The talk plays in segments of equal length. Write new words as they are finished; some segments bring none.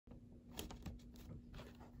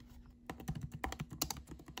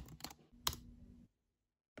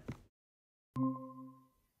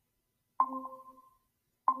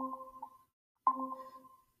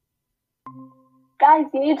Guys,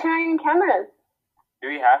 you need to turn on your cameras. Do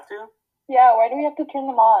we have to? Yeah, why do we have to turn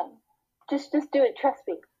them on? Just do it, trust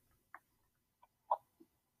me.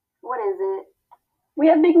 What is it? We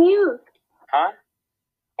have big news. Huh?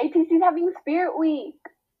 ATC's having Spirit Week.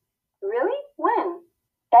 Really? When?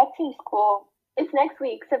 That seems cool. It's next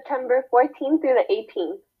week, September 14th through the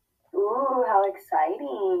 18th. Ooh, how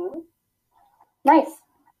exciting. Nice.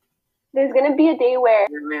 There's gonna be a day where...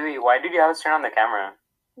 Wait. Why did you have us turn on the camera?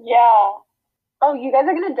 Yeah. Oh, you guys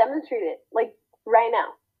are gonna demonstrate it, like, right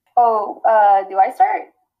now. Oh, do I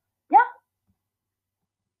start? Yeah.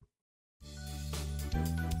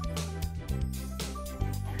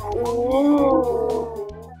 Ooh.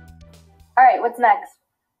 Alright, what's next?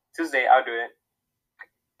 Tuesday, I'll do it.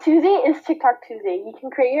 Tuesday is TikTok Tuesday. You can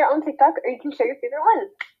create your own TikTok or you can share your favorite one.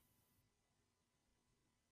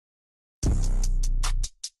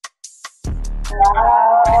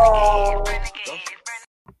 Wow.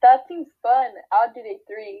 That seems fun. I'll do day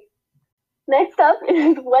 3. Next up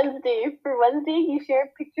is Wednesday. For Wednesday, you share a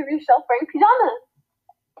picture of yourself wearing pajamas.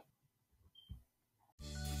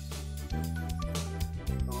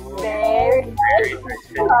 Very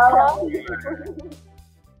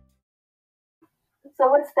So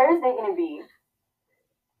what's Thursday gonna be?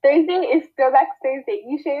 Thursday is Throwback Thursday.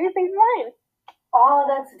 You share your favorite line. Oh,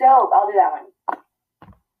 that's dope. I'll do that one.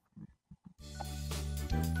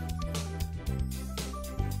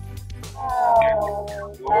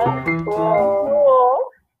 Oh, that's cool.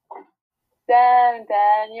 Damn,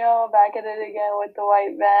 Daniel, back at it again with the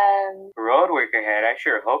white van. Road worker head, I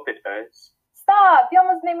sure hope it does. Stop! You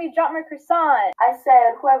almost made me drop my croissant. I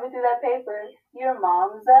said, whoever threw that paper, your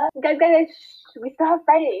mom's Guys, shh, we still have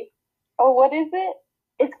Friday. Oh, what is it?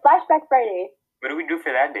 It's Flashback Friday. What do we do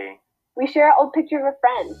for that day? We share an old picture of a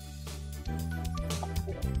friend.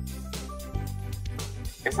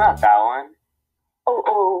 It's not that one.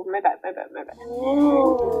 Oh, my bad.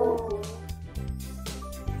 Ooh.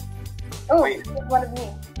 Oh, Wait. it's one of me.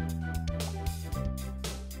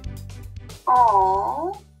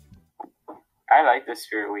 Aww. I like this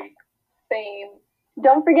Spirit Week. Same.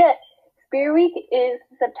 Don't forget, Spirit Week is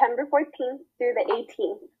September 14th through the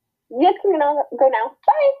 18th. You guys can go now.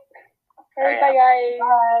 Bye! Alright, bye guys.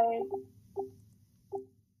 Bye.